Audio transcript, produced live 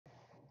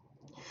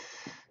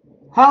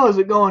How's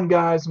it going,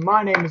 guys?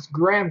 My name is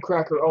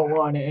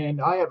GrahamCracker01 and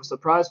I have a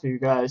surprise for you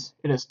guys.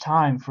 It is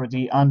time for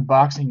the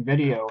unboxing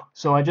video.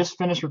 So I just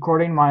finished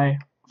recording my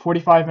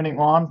 45-minute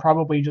long,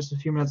 probably just a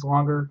few minutes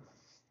longer,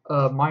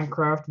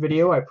 Minecraft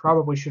video. I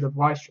probably should have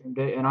live streamed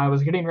it, and I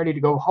was getting ready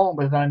to go home,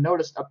 but then I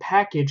noticed a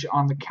package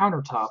on the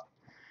countertop,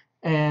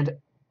 and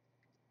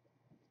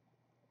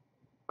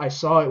I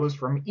saw it was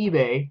from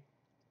eBay,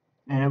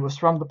 and it was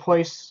from the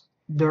place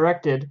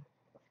directed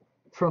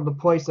from the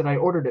place that I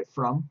ordered it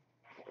from.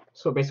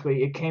 So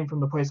basically, it came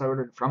from the place I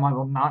ordered it from. I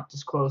will not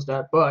disclose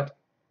that, but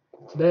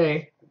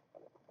today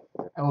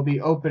I will be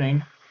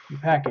opening the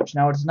package.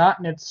 Now, it's not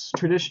in its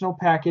traditional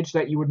package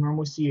that you would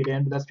normally see it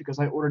in, but that's because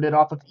I ordered it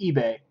off of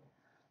eBay.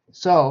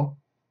 So,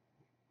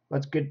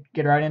 let's get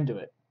right into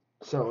it.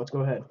 So, let's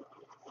go ahead.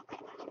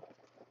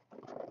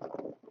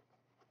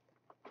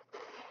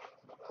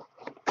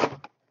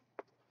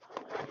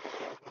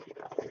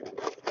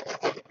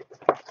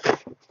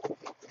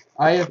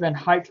 I have been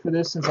hyped for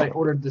this since I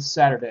ordered this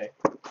Saturday.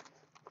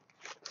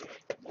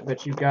 I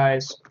bet you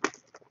guys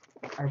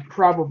are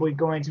probably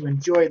going to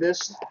enjoy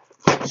this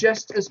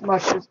just as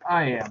much as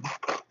I am.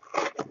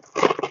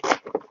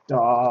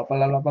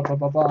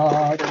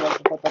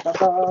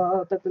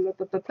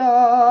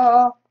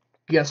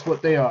 Guess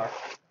what they are?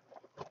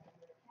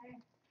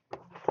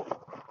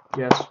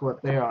 Guess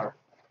what they are?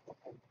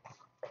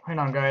 Hang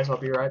on, guys, I'll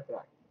be right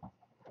back.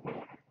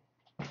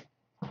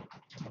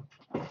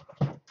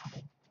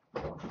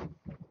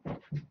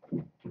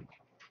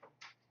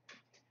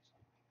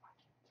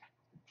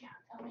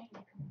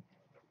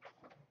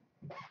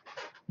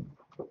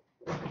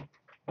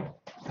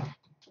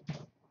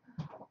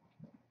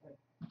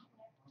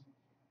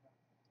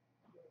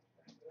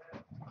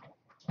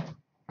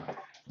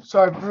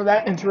 Sorry for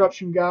that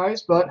interruption,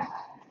 guys, but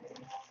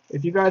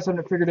if you guys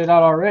haven't figured it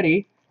out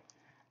already,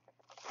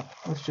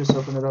 let's just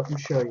open it up and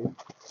show you.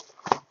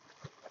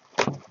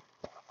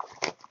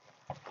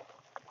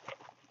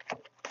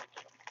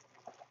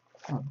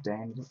 Oh,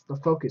 dang, the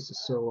focus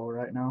is so low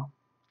right now.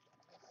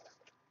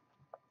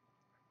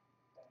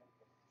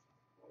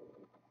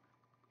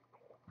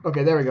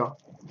 Okay, there we go.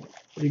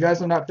 If you guys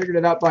have not figured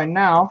it out by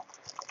now,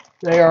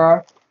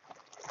 it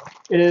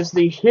is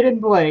the Hidden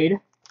Blade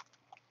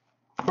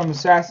from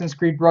Assassin's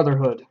Creed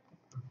Brotherhood.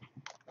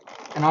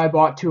 And I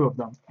bought 2 of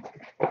them.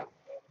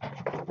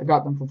 I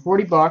got them for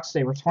 40 bucks.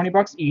 They were 20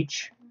 bucks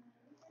each.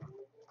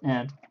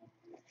 And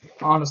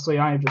honestly,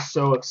 I am just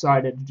so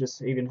excited to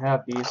just even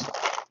have these.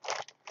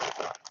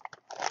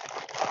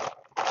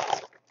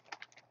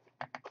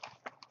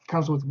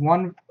 Comes with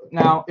one.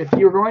 Now, if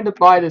you're going to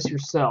buy this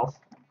yourself,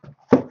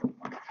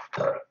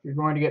 you're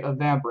going to get a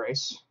vamp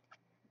brace.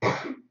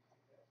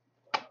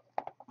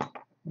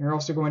 You're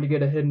also going to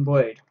get a hidden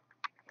blade.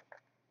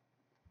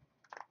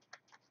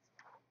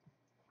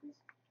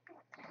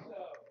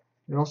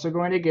 You're also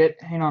going to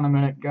get, hang on a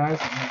minute, guys.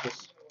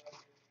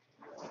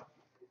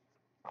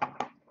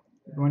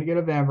 You're going to get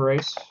a vamp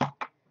brace.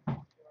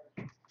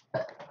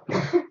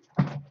 And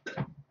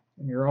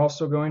you're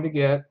also going to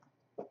get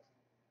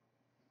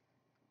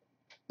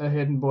a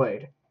hidden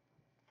blade.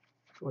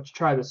 So let's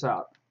try this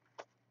out.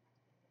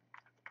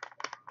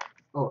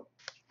 Oh,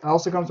 it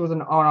also comes with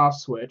an on-off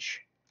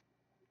switch,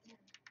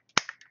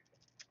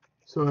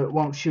 so it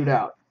won't shoot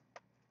out.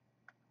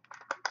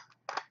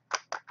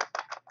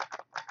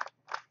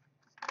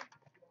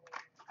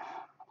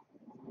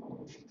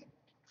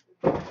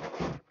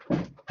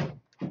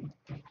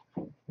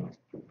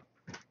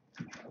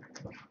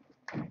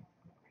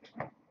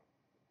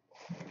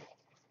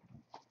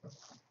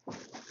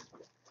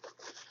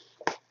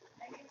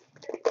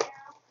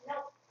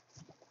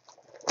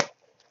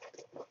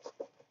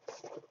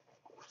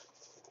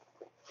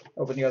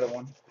 Open the other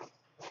one.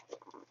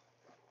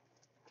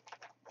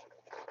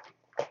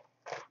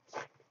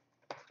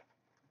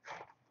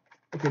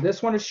 Okay,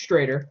 this one is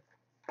straighter,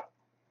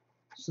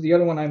 so the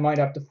other one I might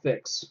have to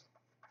fix.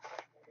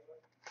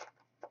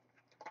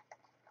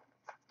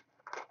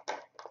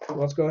 So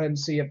let's go ahead and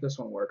see if this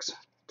one works.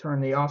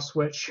 Turn the off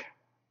switch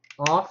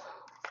off.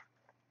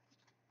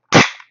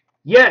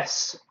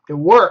 Yes, it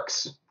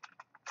works.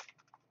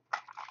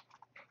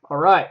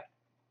 Alright.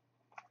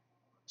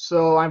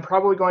 So I'm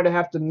probably going to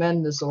have to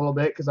mend this a little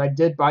bit because I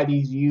did buy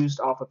these used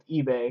off of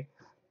eBay.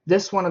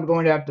 This one I'm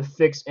going to have to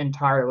fix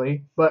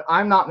entirely, but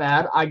I'm not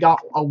mad. I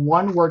got a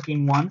one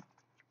working one.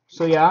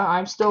 So yeah,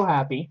 I'm still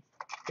happy.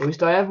 At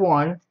least I have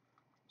one.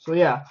 So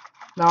yeah.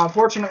 Now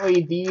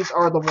unfortunately these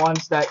are the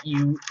ones that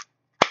you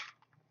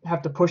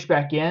have to push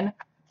back in,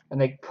 and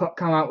they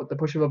come out with the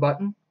push of a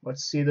button.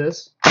 Let's see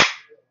this.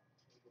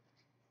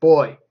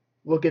 Boy,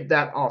 look at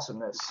that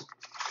awesomeness.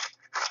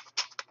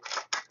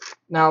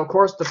 Now, of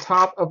course, the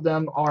top of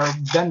them are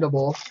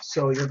bendable,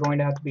 so you're going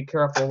to have to be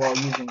careful while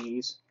using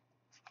these.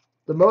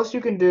 The most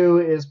you can do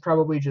is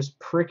probably just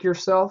prick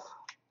yourself.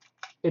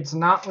 It's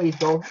not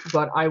lethal,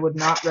 but I would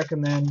not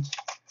recommend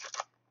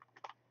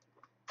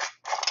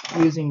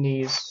using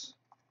these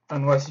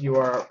unless you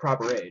are a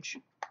proper age.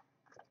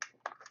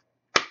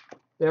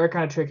 They're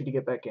kind of tricky to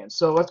get back in.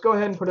 So let's go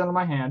ahead and put it on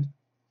my hand.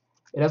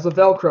 It has a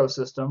Velcro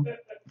system.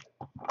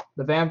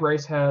 the van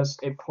brace has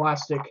a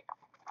plastic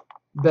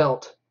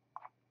belt,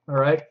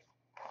 alright?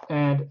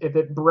 And if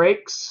it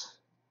breaks,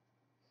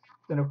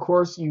 then of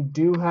course you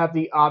do have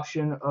the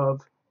option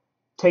of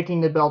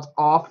taking the belt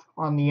off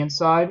on the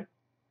inside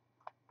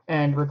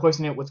and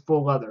replacing it with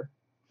full leather.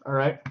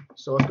 Alright,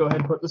 so let's go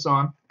ahead and put this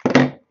on.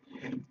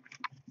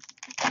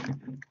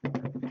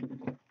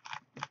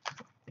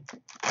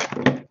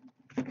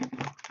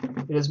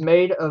 It is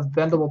made of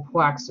bendable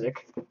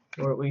plastic,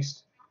 or at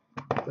least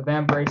the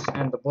van brace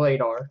and the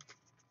blade are,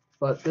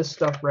 but this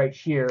stuff right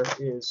here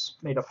is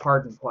made of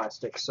hardened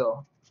plastic,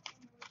 so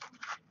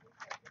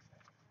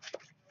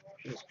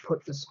just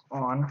put this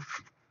on.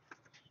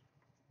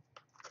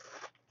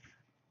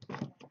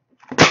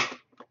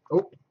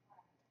 Oh,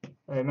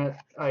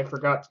 I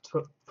forgot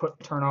to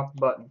turn off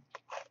the button.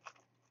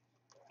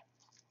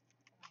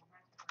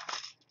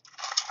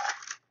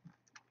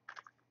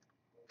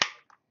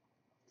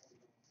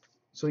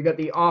 So we got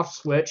the off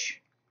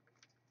switch.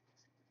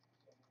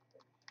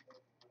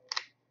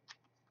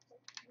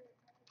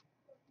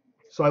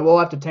 So I will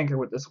have to tinker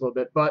with this a little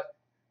bit, but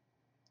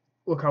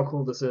look how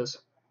cool this is.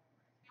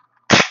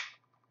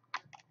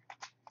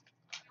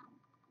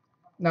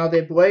 Now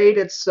the blade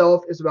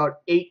itself is about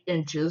 8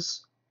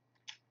 inches.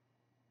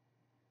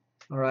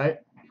 Alright.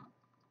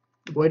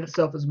 The blade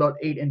itself is about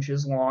 8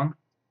 inches long.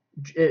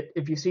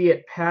 If you see,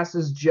 it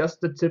passes just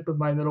the tip of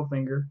my middle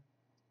finger.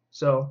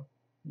 So,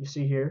 you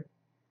see here.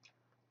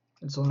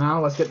 And so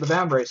now let's get the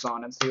van brace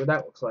on and see what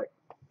that looks like.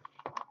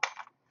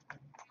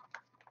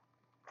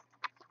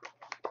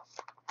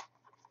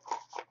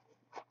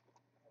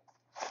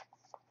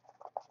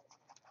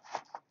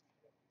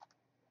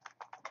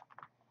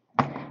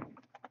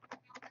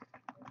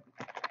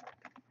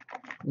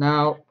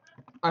 Now,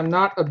 I'm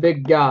not a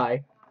big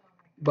guy,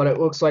 but it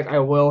looks like I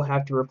will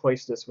have to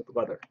replace this with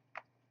leather.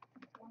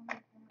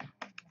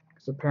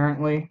 Because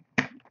apparently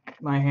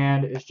my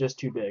hand is just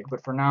too big,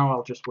 but for now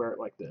I'll just wear it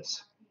like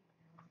this.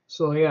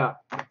 So yeah,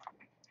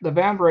 the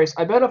van brace,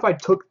 I bet if I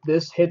took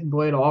this hidden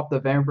blade off, the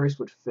van brace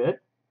would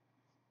fit,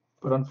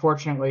 but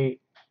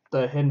unfortunately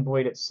the hidden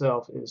blade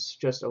itself is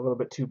just a little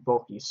bit too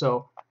bulky.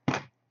 So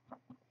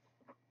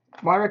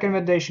my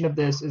recommendation of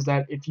this is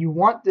that if you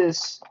want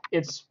this,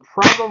 it's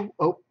probably,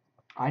 oh,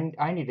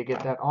 I need to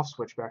get that off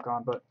switch back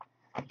on, but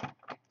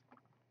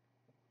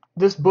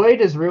this blade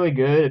is really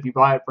good if you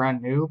buy it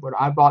brand new, but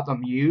I bought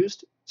them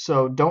used,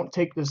 so don't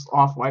take this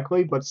off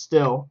lightly, but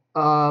still,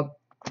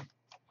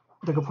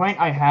 the complaint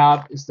I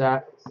have is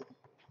that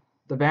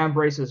the van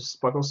brace's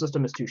buckle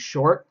system is too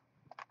short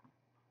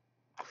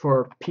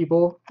for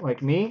people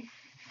like me.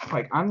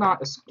 Like, I'm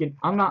not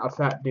a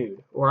fat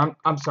dude, or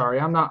I'm sorry,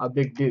 I'm not a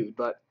big dude,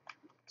 but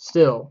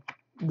still,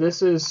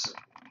 this is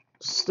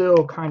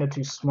still kind of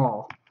too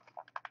small.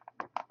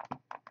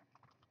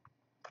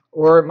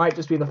 Or it might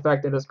just be the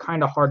fact that it's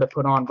kind of hard to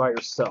put on by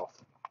yourself.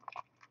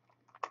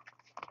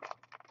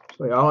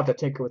 So yeah, I'll have to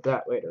tinker with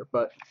that later,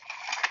 but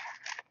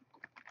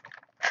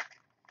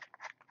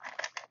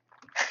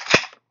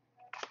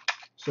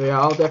so yeah,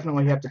 I'll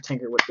definitely have to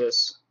tinker with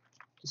this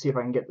to see if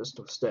I can get this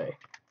to stay.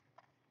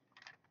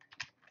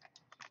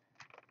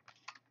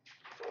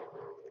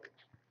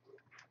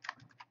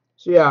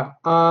 So yeah,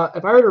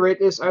 if I were to rate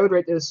this, I would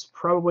rate this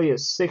probably a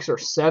 6 or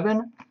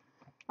 7.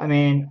 I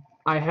mean,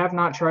 I have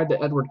not tried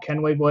the Edward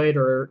Kenway blade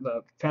or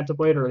the Phantom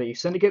blade or the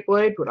Syndicate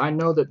blade, but I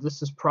know that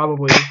this is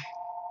probably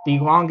the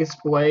longest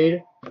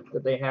blade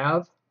that they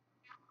have,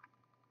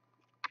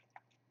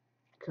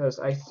 because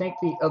I think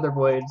the other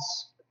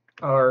blades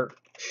are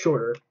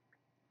shorter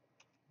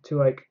to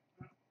like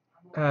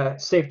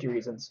safety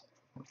reasons.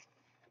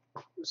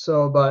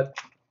 So, but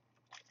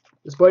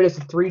this blade is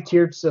a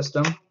 3-tiered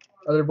system.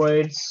 Other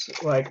blades,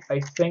 like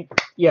I think,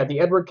 yeah, the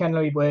Edward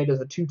Kenway blade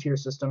is a 2-tier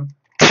system.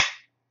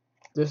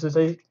 This is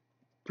a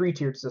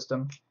 3-tiered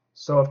system.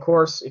 So of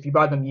course, if you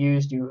buy them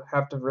used, you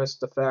have to risk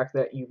the fact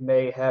that you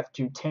may have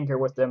to tinker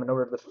with them in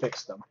order to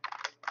fix them.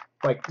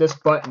 Like this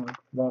button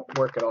won't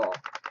work at all.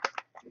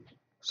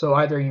 So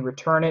either you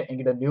return it and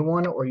get a new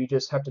one, or you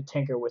just have to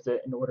tinker with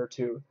it in order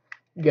to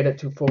get it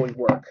to fully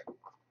work.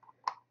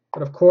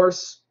 But of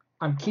course,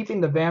 I'm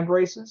keeping the van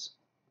braces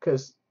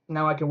because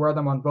now I can wear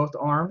them on both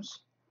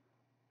arms.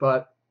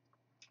 But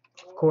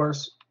of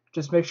course,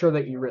 just make sure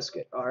that you risk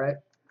it, alright?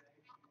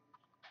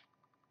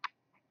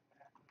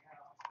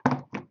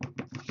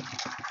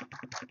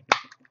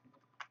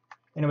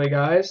 Anyway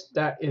guys,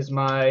 that is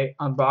my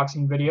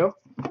unboxing video.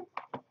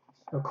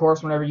 Of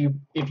course,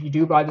 if you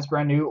do buy this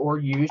brand new or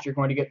used, you're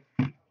going to get,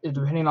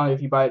 depending on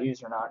if you buy it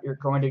used or not, you're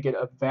going to get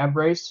a van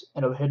brace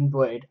and a hidden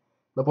blade.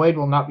 The blade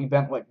will not be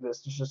bent like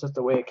this, it's just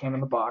the way it came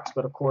in the box,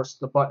 but of course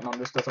the button on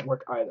this doesn't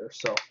work either,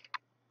 so.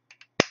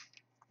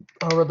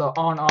 However, the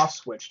on-off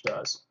switch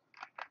does.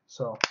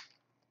 So,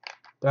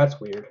 that's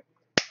weird.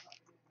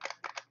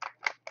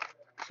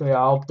 So yeah,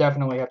 I'll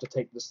definitely have to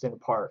take this thing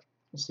apart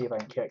and see if I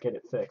can get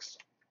it fixed.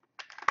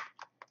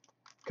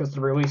 Because the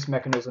release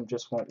mechanism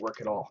just won't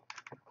work at all.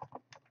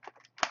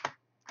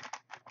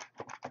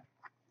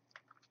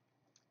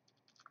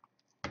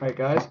 Alright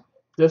guys,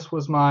 this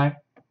was my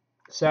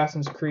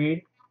Assassin's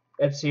Creed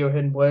Ezio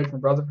Hidden Blade from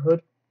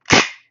Brotherhood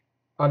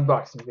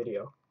unboxing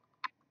video.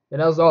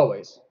 And as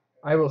always,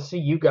 I will see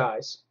you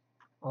guys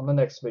on the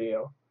next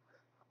video.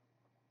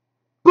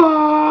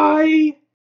 Bye!